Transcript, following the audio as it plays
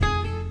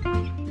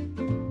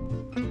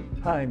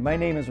Hi, my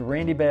name is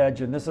Randy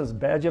Badge, and this is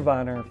Badge of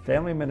Honor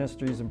Family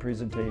Ministries and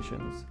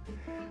Presentations.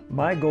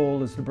 My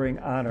goal is to bring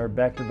honor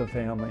back to the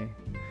family.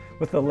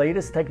 With the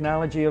latest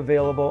technology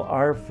available,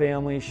 our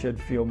family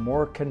should feel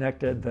more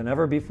connected than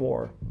ever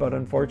before, but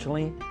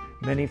unfortunately,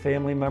 many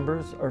family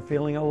members are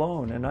feeling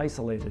alone and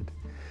isolated.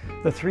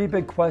 The three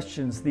big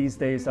questions these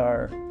days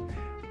are: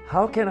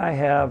 how can I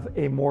have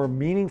a more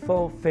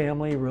meaningful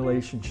family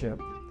relationship?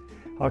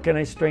 How can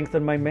I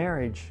strengthen my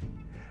marriage?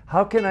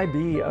 How can I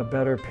be a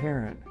better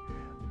parent?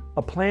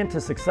 A plan to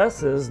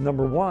success is,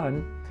 number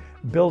one,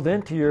 build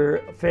into your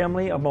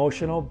family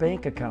emotional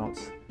bank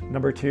accounts.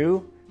 Number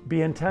two,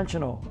 be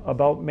intentional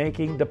about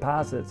making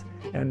deposits.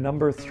 And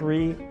number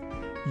three,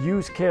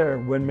 use care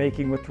when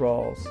making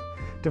withdrawals.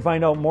 To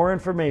find out more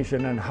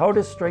information on how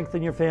to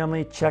strengthen your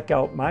family, check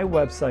out my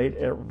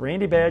website at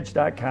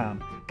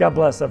randybadge.com. God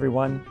bless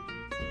everyone.